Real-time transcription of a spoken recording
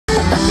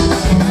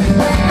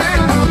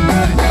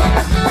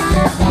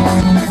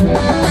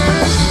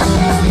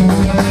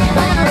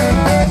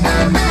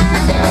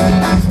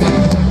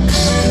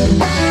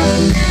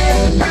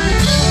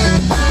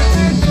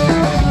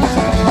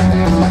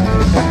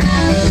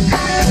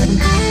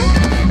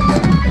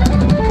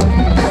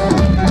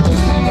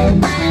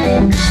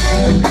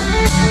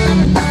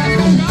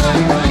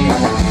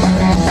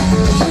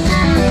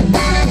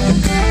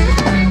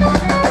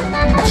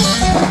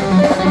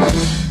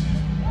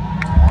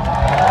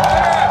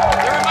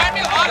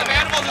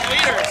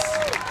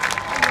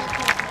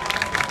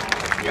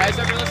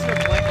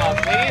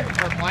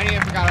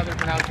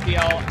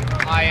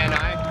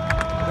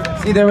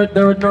See, there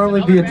would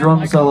normally be a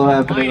drum solo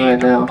happening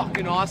right now.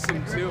 Fucking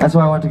awesome too. That's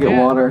why I went to get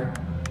water.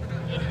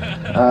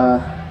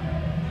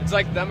 It's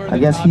like them or I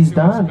guess he's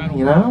done,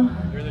 you know?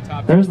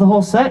 There's the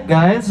whole set,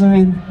 guys. I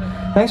mean,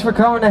 thanks for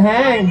coming to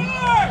hang.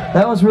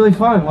 That was really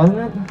fun, wasn't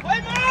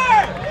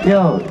it?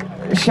 Yo,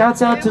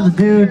 shouts out to the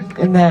dude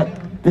in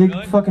that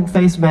big fucking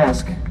face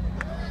mask.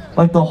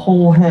 Like the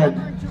whole head.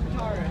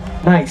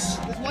 Nice.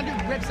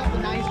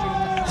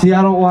 See,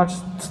 I don't watch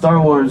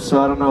Star Wars,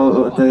 so I don't know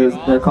what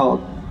they're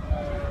called.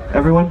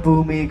 Everyone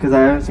boo me because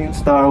I haven't seen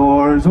Star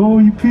Wars. Oh,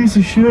 you piece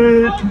of shit.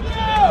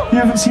 You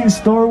haven't seen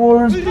Star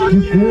Wars? You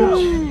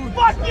bitch.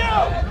 Fuck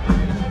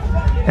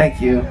you!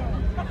 Thank you.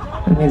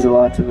 It means a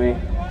lot to me.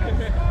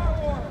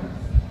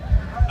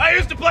 I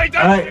used to play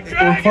Dungeons Alright, and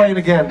Dragons! we're playing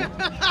again.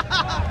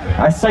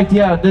 I psyched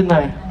you out, didn't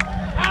I?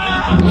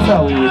 You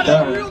thought we were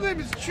done. My real name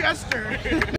is Chester.